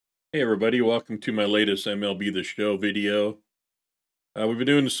Hey everybody, welcome to my latest MLB The Show video. We've been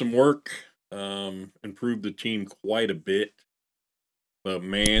doing some work, improved the team quite a bit, but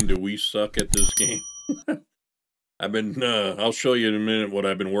man, do we suck at this game. I'll show you in a minute what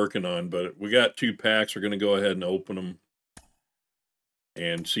I've been working on, but we got 2 packs. We're going to go ahead and open them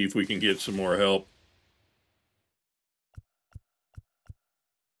and see if we can get some more help.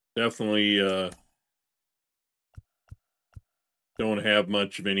 Definitely don't have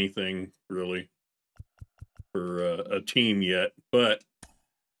much of anything really for a team yet, but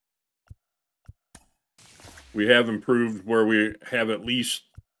we have improved where we have at least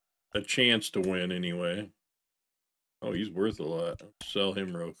a chance to win anyway. Oh, he's worth a lot. Sell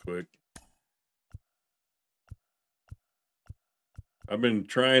him real quick. I've been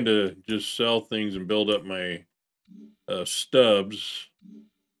trying to just sell things and build up my stubs.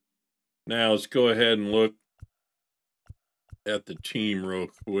 Now let's go ahead and look at the team real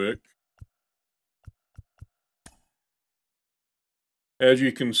quick. As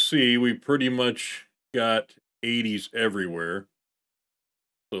you can see, we pretty much got 80s everywhere.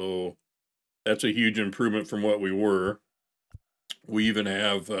 So that's a huge improvement from what we were. We even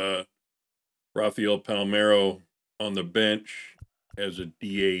have Rafael Palmeiro on the bench as a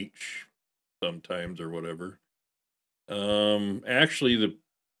DH sometimes or whatever. Actually,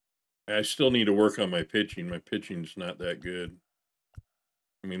 I still need to work on my pitching. My pitching's not that good.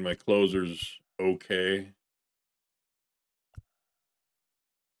 I mean, my closer's okay.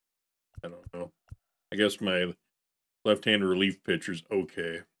 I don't know. I guess my left-hand relief pitcher's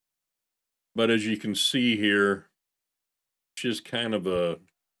okay. But as you can see here, it's just kind of a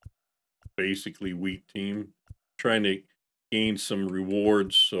basically weak team. Trying to gain some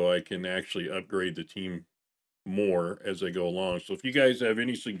rewards so I can actually upgrade the team more as I go along. So if you guys have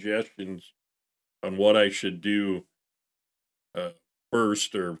any suggestions on what I should do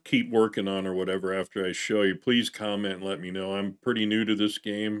first or keep working on or whatever after I show you, please comment and let me know. I'm pretty new to this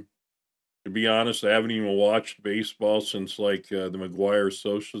game. To be honest, I haven't even watched baseball since like the McGuire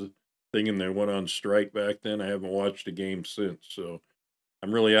social thing and they went on strike back then. I haven't watched a game since. So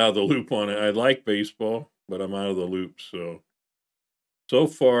I'm really out of the loop on it. I like baseball, but I'm out of the loop. So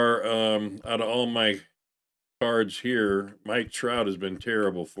far, out of all my cards here, Mike Trout has been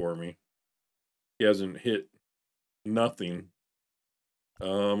terrible for me. He hasn't hit nothing.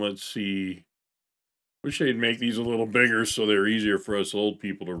 Let's see. Wish they'd make these a little bigger so they're easier for us old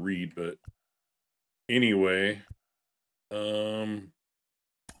people to read, but anyway, want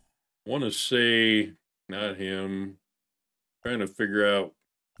to say not him. Trying to figure out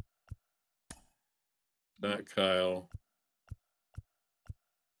not Kyle.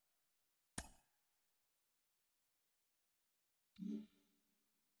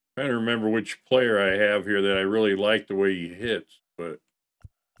 Trying to remember which player I have here that I really like the way he hits, but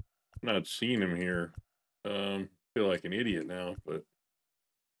I'm not seeing him here. Feel like an idiot now, but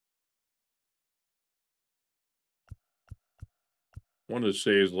wanted to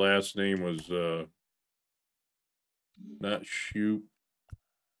say his last name was not Shoop.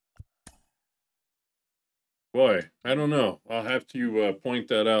 Boy, I don't know. I'll have to point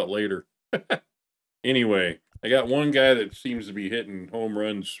that out later. Anyway, I got one guy that seems to be hitting home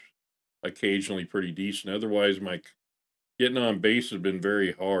runs occasionally pretty decent. Otherwise, my getting on base has been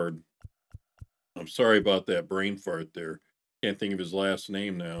very hard. I'm sorry about that brain fart there. Can't think of his last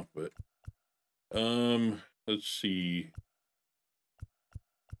name now, but let's see.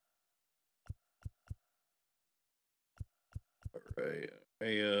 All right.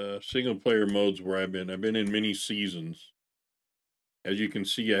 Single player modes where I've been in many seasons. As you can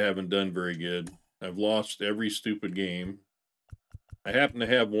see, I haven't done very good. I've lost every stupid game. I happen to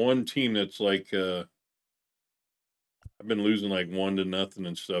have one team that's like I've been losing like 1-0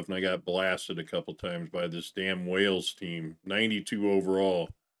 and stuff, and I got blasted a couple times by this damn Wales team. 92 overall.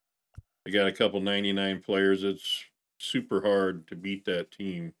 I got a couple 99 players. It's super hard to beat that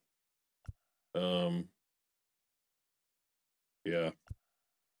team. Yeah.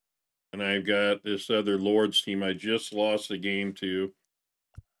 And I've got this other Lords team I just lost a game to.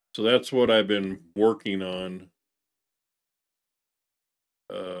 So that's what I've been working on.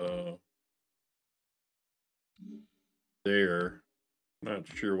 There. Not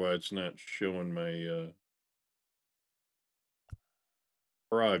sure why it's not showing my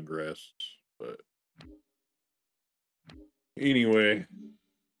progress, but anyway,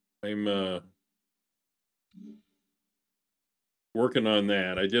 I'm working on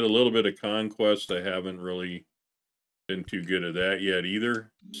that. I did a little bit of Conquest. I haven't really been too good at that yet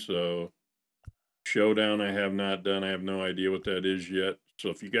either. So Showdown I have not done. I have no idea what that is yet. So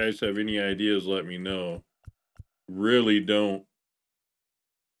if you guys have any ideas, let me know. Really don't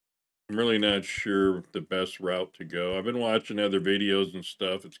I'm really not sure the best route to go. I've been watching other videos and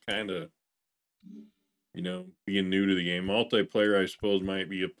stuff. It's kind of, being new to the game. Multiplayer, I suppose, might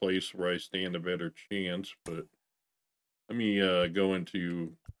be a place where I stand a better chance, but let me go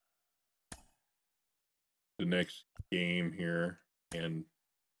into the next game here, and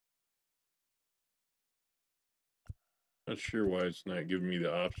not sure why it's not giving me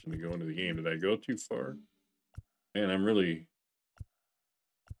the option to go into the game. Did I go too far? Man, I'm really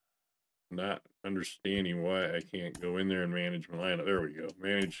not understanding why I can't go in there and manage my lineup. There we go.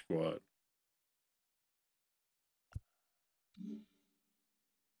 Manage squad.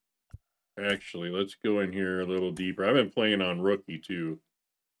 Actually, let's go in here a little deeper. I've been playing on rookie too.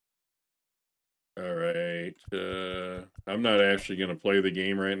 All right. I'm not actually going to play the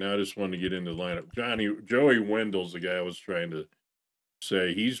game right now. I just wanted to get into the lineup. Joey Wendell's the guy I was trying to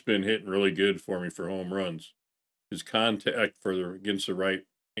say. He's been hitting really good for me for home runs. His contact against the right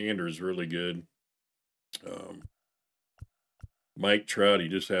hander is really good. Mike Trout, he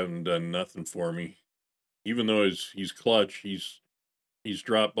just hasn't done nothing for me. Even though he's clutch, he's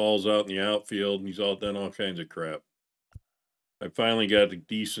dropped balls out in the outfield, and he's all done all kinds of crap. I finally got a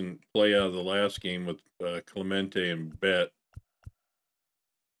decent play out of the last game with Clemente and Bet.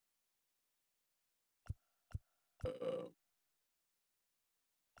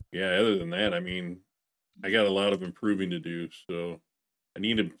 Yeah, other than that, I mean, I got a lot of improving to do. So I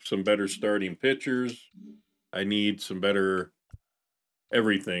need some better starting pitchers. I need some better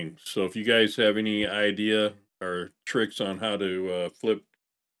everything. So if you guys have any idea or tricks on how to flip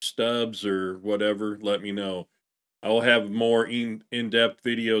stubs or whatever, let me know. I'll have more in-depth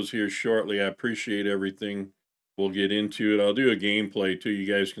videos here shortly. I appreciate everything. We'll get into it. I'll do a gameplay too.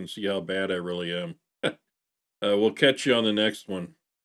 You guys can see how bad I really am. We'll catch you on the next one.